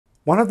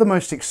One of the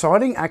most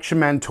exciting Action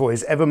Man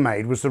toys ever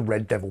made was the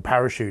Red Devil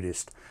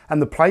Parachutist,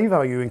 and the play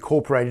value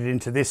incorporated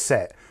into this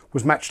set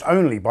was matched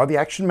only by the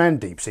Action Man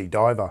Deep Sea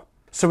Diver.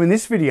 So in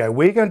this video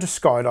we're going to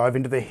skydive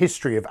into the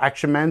history of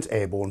Action Man's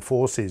airborne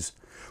forces.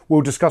 We'll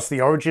discuss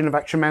the origin of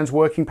Action Man's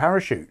working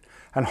parachute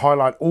and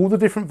highlight all the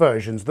different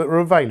versions that were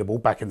available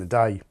back in the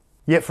day.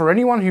 Yet for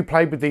anyone who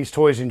played with these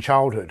toys in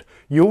childhood,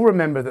 you'll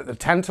remember that the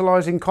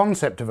tantalising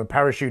concept of a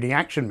parachuting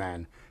Action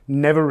Man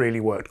never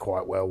really worked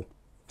quite well.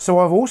 So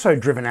I've also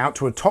driven out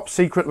to a top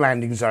secret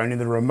landing zone in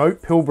the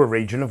remote Pilbara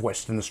region of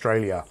Western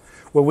Australia,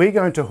 where we're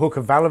going to hook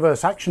a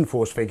Valaverse Action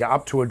Force figure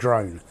up to a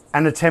drone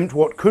and attempt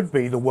what could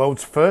be the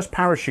world's first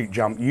parachute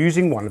jump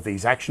using one of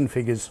these action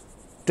figures.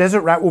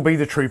 Desert Rat will be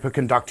the trooper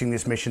conducting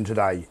this mission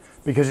today,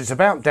 because it's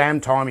about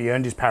damn time he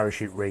earned his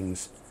parachute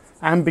rings.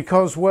 And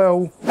because,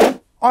 well,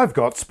 I've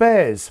got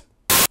spares.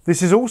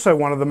 This is also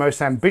one of the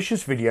most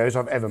ambitious videos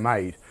I've ever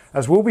made,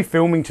 as we'll be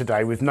filming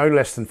today with no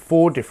less than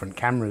 4 different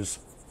cameras.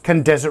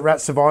 Can Desert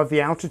Rat survive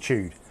the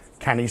altitude?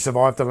 Can he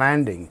survive the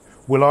landing?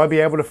 Will I be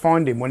able to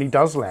find him when he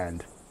does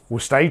land? Well,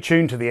 stay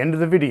tuned to the end of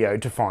the video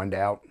to find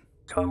out.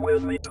 Come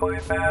with me, toy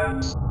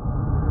fans.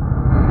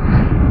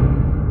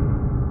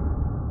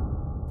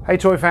 Hey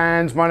toy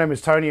fans, my name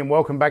is Tony and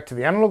welcome back to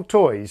the Analog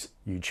Toys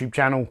YouTube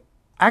channel.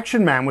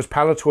 Action Man was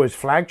Palitoy's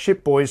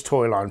flagship boys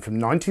toy line from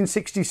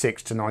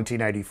 1966 to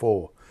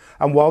 1984.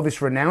 And while this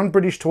renowned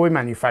British toy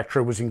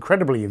manufacturer was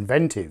incredibly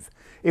inventive,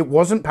 it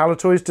wasn't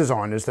Palitoy's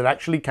designers that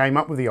actually came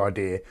up with the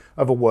idea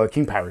of a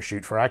working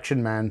parachute for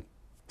Action Man.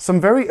 Some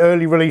very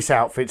early release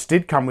outfits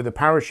did come with a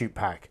parachute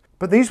pack,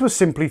 but these were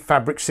simply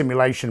fabric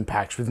simulation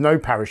packs with no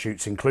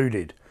parachutes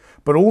included.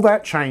 But all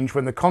that changed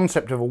when the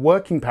concept of a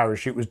working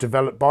parachute was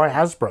developed by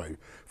Hasbro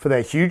for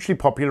their hugely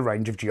popular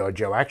range of G.I.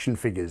 Joe action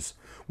figures,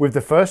 with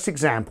the first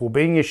example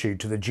being issued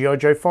to the G.I.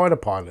 Joe fighter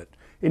pilot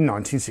in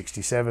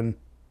 1967.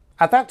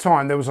 At that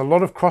time, there was a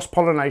lot of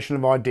cross-pollination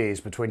of ideas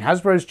between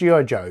Hasbro's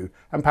G.I. Joe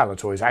and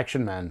Palitoy's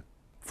Action Man.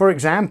 For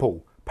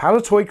example,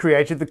 Palitoy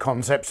created the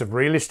concepts of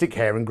realistic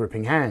hair and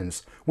gripping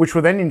hands, which were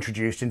then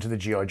introduced into the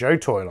G.I. Joe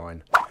toy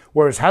line,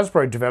 whereas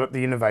Hasbro developed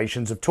the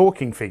innovations of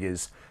talking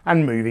figures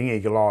and moving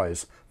eagle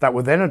eyes that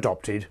were then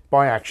adopted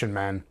by Action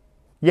Man.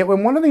 Yet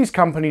when one of these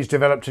companies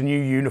developed a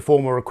new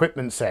uniform or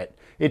equipment set,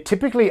 it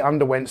typically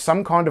underwent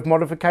some kind of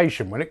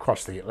modification when it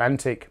crossed the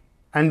Atlantic.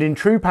 And in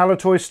true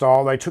Palitoy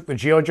style, they took the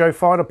G.I. Joe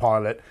fighter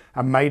pilot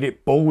and made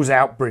it balls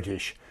out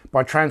British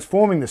by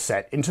transforming the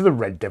set into the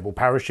Red Devil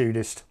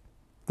Parachutist.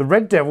 The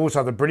Red Devils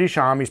are the British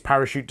Army's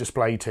parachute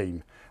display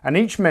team, and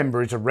each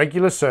member is a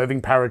regular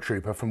serving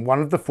paratrooper from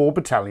one of the 4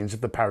 battalions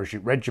of the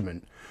Parachute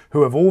Regiment,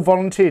 who have all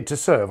volunteered to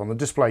serve on the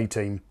display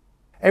team.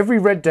 Every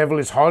Red Devil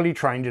is highly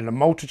trained in a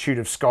multitude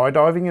of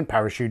skydiving and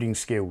parachuting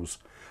skills,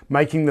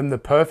 making them the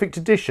perfect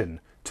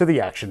addition to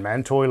the Action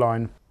Man toy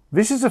line.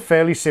 This is a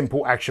fairly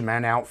simple Action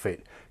Man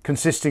outfit,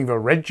 consisting of a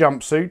red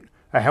jumpsuit,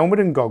 a helmet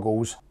and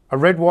goggles, a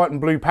red, white and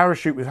blue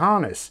parachute with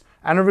harness,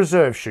 and a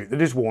reserve chute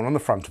that is worn on the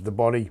front of the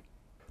body.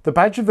 The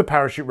badge of the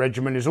Parachute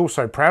Regiment is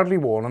also proudly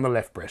worn on the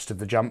left breast of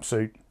the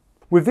jumpsuit.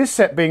 With this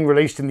set being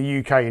released in the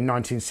UK in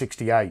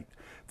 1968,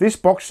 this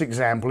boxed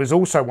example is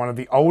also one of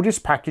the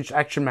oldest packaged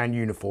Action Man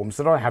uniforms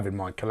that I have in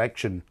my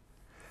collection.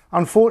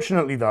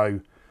 Unfortunately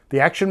though,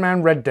 the Action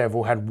Man Red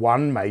Devil had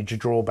one major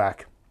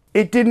drawback.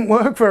 It didn't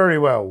work very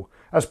well,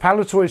 as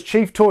Palitoy's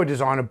chief toy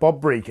designer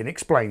Bob Breakin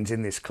explains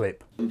in this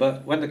clip.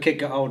 But when the kid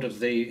got hold of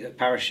the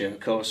parachute, of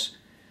course,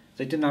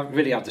 they didn't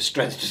really have the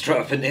strength to throw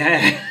it up in the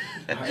air.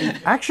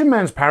 Action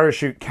Man's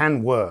parachute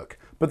can work,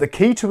 but the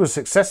key to a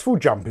successful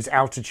jump is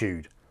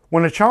altitude.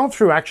 When a child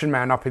threw Action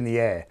Man up in the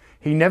air,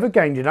 he never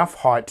gained enough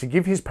height to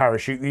give his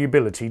parachute the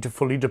ability to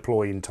fully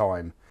deploy in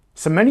time.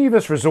 So many of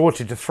us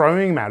resorted to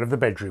throwing him out of the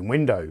bedroom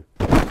window.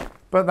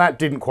 But that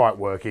didn't quite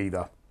work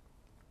either.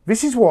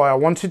 This is why I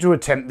wanted to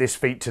attempt this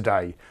feat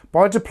today,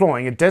 by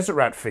deploying a Desert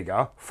Rat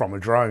figure from a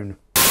drone.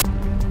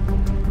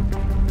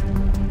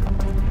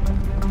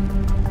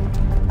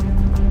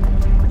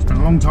 Spent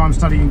a long time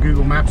studying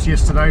Google Maps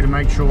yesterday to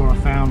make sure I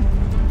found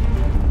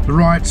the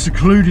right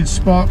secluded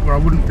spot where I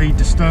wouldn't be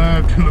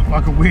disturbed and look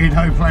like a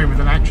weirdo playing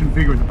with an action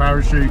figure with a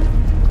parachute.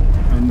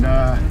 And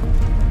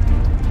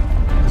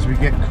as we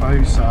get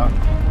closer,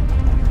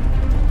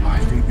 I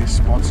think this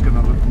spot's going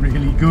to look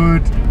really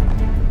good.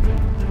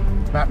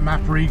 That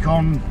map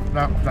recon,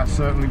 that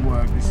certainly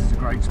worked. This is a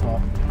great spot.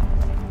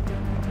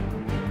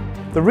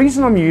 The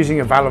reason I'm using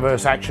a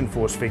Valaverse Action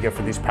Force figure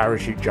for this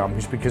parachute jump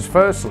is because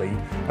firstly,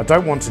 I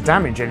don't want to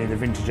damage any of the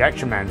vintage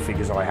Action Man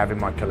figures I have in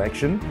my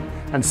collection,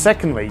 and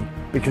secondly,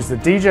 because the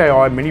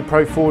DJI Mini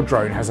Pro 4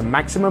 drone has a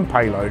maximum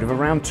payload of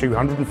around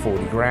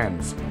 240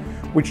 grams,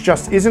 which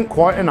just isn't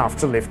quite enough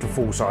to lift a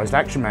full-sized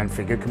Action Man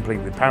figure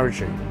complete with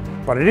parachute,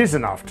 but it is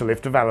enough to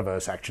lift a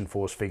Valaverse Action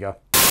Force figure.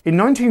 In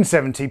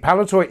 1970,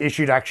 Palitoy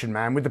issued Action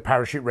Man with the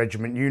Parachute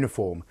Regiment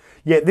uniform,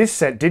 yet this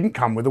set didn't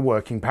come with a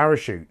working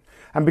parachute.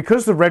 And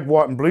because the red,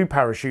 white and blue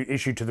parachute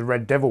issued to the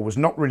Red Devil was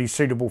not really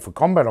suitable for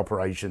combat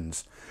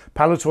operations,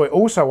 Palitoy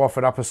also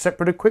offered up a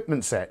separate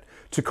equipment set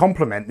to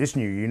complement this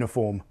new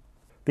uniform.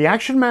 The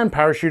Action Man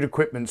parachute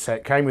equipment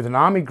set came with an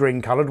army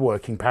green coloured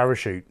working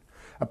parachute,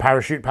 a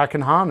parachute pack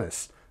and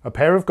harness, a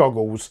pair of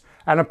goggles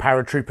and a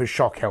paratrooper's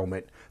shock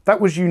helmet that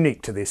was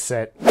unique to this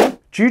set.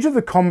 Due to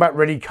the combat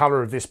ready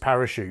colour of this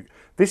parachute,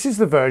 this is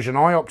the version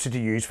I opted to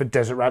use for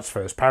Desert Rat's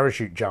first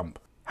parachute jump.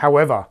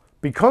 However,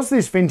 because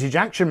this vintage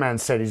Action Man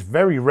set is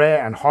very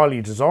rare and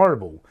highly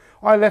desirable,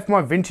 I left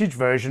my vintage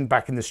version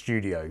back in the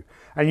studio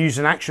and used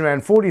an Action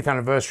Man 40th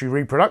anniversary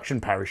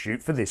reproduction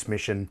parachute for this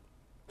mission.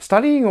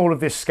 Studying all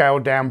of this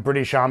scaled down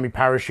British Army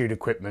parachute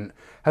equipment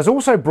has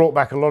also brought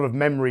back a lot of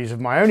memories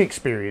of my own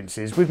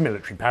experiences with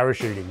military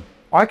parachuting.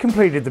 I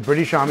completed the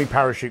British Army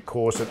parachute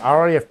course at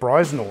RAF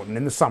Brize Norton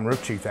in the summer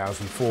of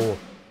 2004.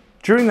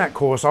 During that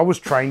course I was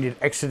trained in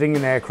exiting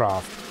an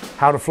aircraft,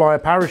 how to fly a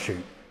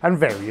parachute and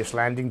various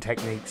landing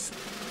techniques.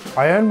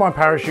 I earned my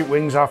parachute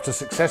wings after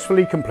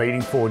successfully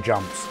completing 4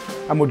 jumps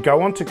and would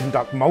go on to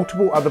conduct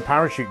multiple other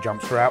parachute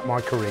jumps throughout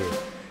my career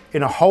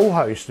in a whole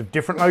host of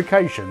different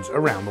locations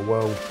around the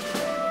world.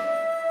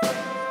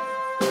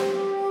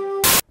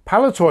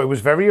 Palitoy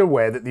was very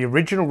aware that the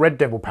original Red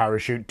Devil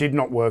parachute did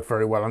not work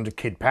very well under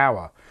Kid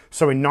Power,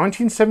 so in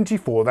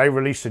 1974 they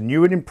released a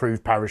new and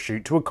improved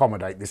parachute to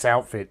accommodate this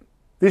outfit.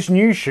 This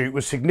new chute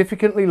was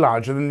significantly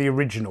larger than the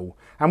original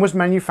and was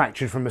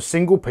manufactured from a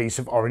single piece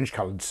of orange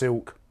coloured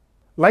silk.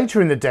 Later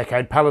in the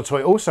decade,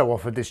 Palitoy also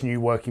offered this new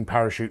working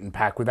parachute and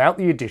pack without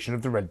the addition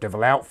of the Red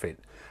Devil outfit,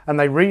 and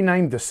they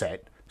renamed the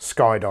set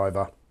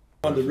Skydiver.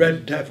 On the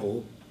Red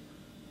Devil,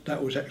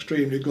 that was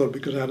extremely good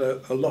because I had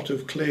a lot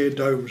of clear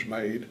domes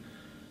made,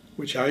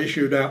 which I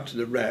issued out to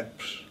the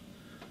reps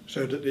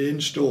so that in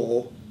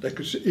store they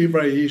could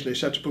very easily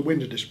set up a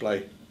window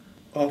display.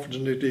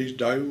 Often with these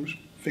domes,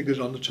 figures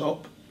on the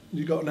top,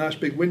 you've got a nice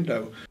big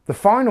window. The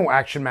final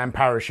Action Man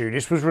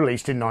parachutist was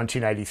released in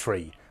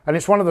 1983, and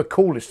it's one of the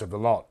coolest of the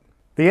lot.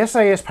 The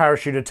SAS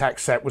Parachute Attack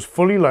set was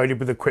fully loaded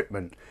with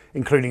equipment,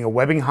 including a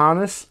webbing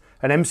harness,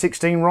 an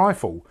M16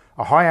 rifle,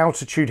 a high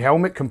altitude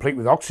helmet complete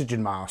with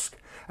oxygen mask,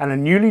 and a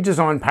newly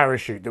designed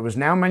parachute that was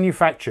now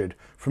manufactured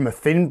from a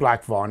thin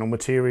black vinyl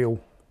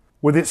material.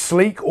 With its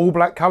sleek all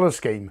black colour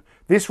scheme,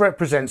 this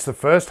represents the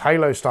first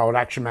Halo styled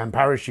Action Man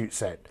parachute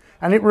set,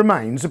 and it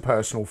remains a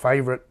personal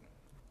favourite.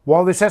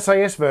 While this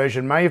SAS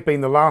version may have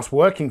been the last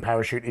working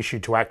parachute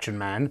issued to Action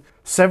Man,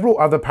 several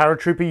other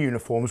paratrooper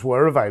uniforms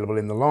were available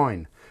in the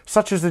line,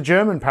 such as the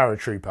German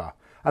paratrooper,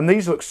 and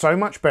these look so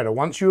much better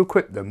once you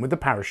equip them with the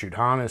parachute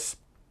harness.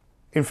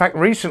 In fact,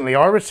 recently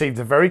I received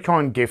a very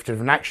kind gift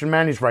of an Action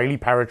Man Israeli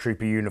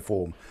paratrooper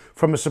uniform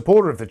from a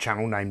supporter of the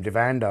channel named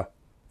Evander.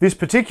 This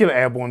particular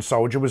airborne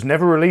soldier was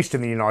never released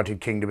in the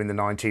United Kingdom in the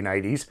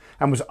 1980s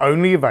and was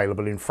only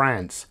available in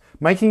France,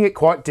 making it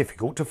quite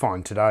difficult to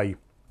find today.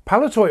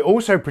 Palitoy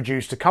also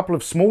produced a couple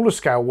of smaller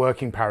scale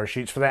working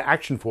parachutes for their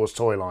Action Force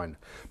toy line,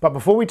 but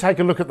before we take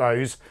a look at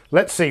those,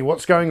 let's see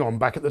what's going on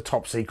back at the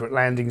top secret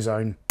landing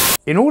zone.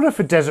 In order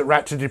for Desert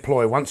Rat to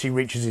deploy once he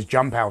reaches his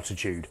jump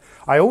altitude,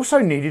 I also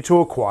needed to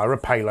acquire a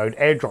payload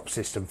airdrop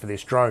system for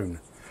this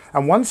drone,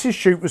 and once his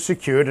chute was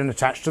secured and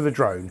attached to the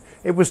drone,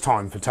 it was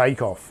time for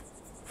takeoff.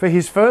 For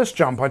his first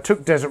jump I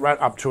took Desert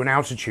Rat up to an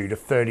altitude of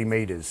 30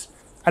 metres,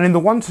 and in the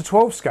 1 to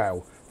 12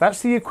 scale,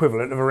 that's the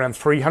equivalent of around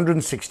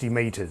 360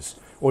 metres,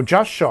 or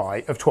just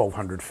shy of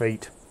 1200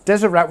 feet.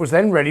 Desert Rat was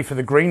then ready for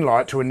the green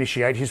light to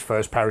initiate his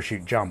first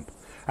parachute jump,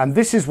 and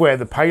this is where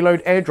the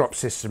payload airdrop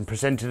system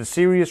presented a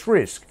serious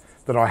risk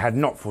that I had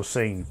not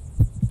foreseen.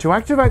 To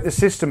activate the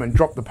system and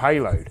drop the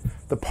payload,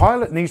 the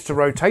pilot needs to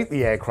rotate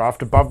the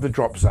aircraft above the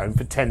drop zone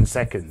for 10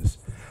 seconds,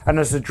 and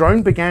as the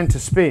drone began to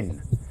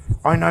spin,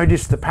 I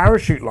noticed the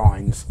parachute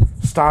lines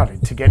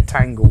started to get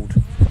tangled.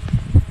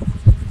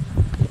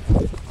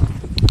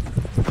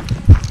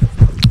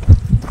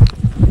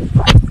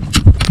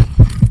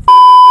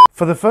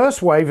 For the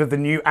first wave of the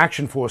new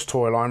Action Force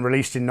toy line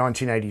released in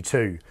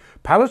 1982,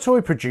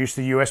 Palitoy produced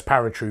the US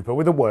Paratrooper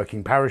with a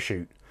working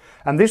parachute,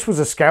 and this was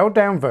a scaled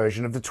down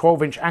version of the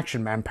 12-inch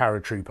Action Man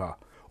Paratrooper,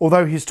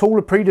 although his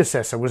taller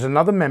predecessor was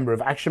another member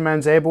of Action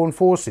Man's airborne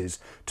forces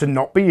to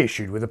not be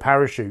issued with a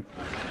parachute.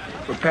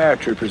 We're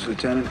paratroopers,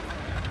 Lieutenant.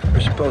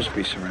 We're supposed to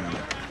be surrounded.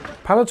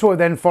 Palitoy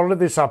then followed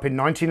this up in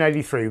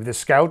 1983 with a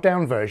scaled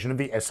down version of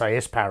the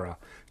SAS Para,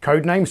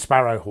 codenamed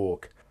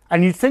Sparrowhawk.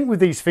 And you'd think with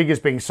these figures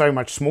being so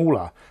much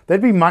smaller, they'd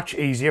be much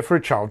easier for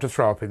a child to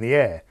throw up in the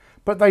air,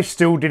 but they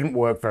still didn't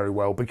work very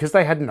well because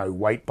they had no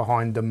weight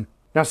behind them.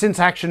 Now, since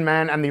Action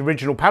Man and the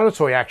original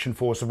Palitoy Action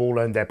Force have all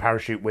earned their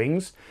parachute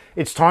wings,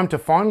 it's time to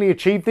finally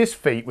achieve this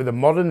feat with a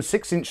modern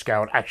 6-inch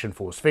scaled Action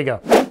Force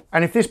figure.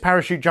 And if this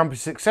parachute jump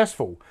is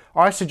successful,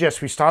 I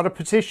suggest we start a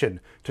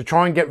petition to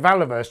try and get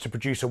Valaverse to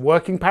produce a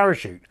working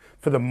parachute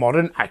for the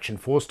modern Action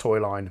Force toy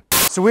line.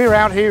 So we're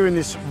out here in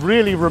this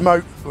really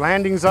remote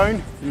landing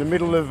zone in the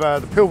middle of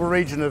the Pilbara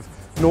region of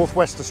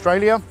northwest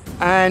Australia,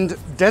 and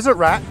Desert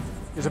Rat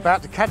is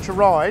about to catch a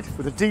ride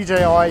with a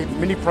DJI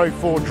Mini Pro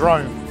 4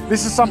 drone.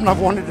 This is something I've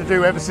wanted to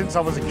do ever since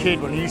I was a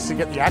kid, when I used to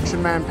get the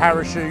Action Man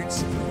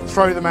parachutes,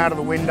 throw them out of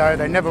the window.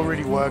 They never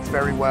really worked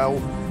very well.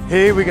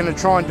 Here we're going to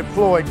try and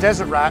deploy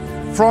Desert Rat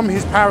from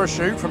his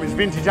parachute, from his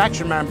vintage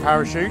Action Man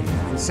parachute,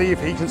 and see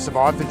if he can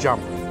survive the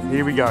jump.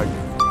 Here we go.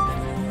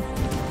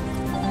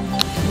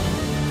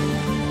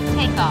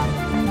 Take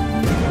off.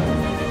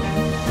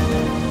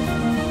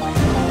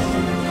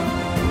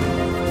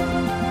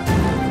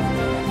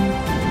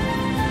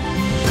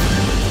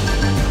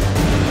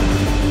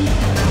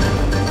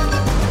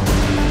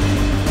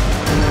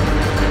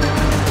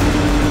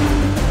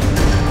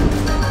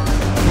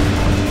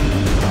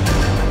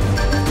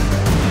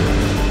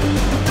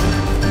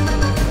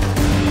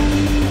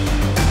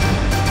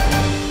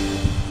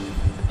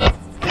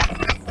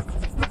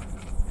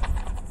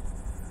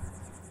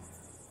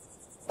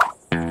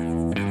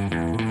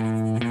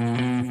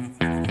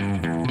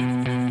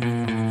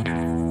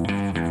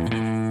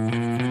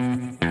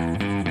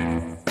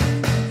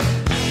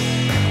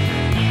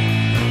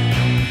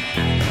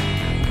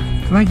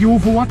 Thank you all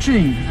for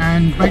watching,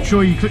 and make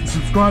sure you click the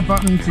subscribe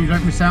button so you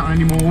don't miss out on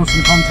any more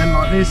awesome content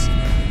like this.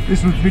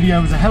 This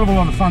video was a hell of a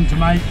lot of fun to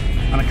make,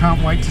 and I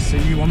can't wait to see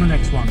you on the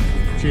next one.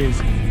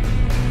 Cheers.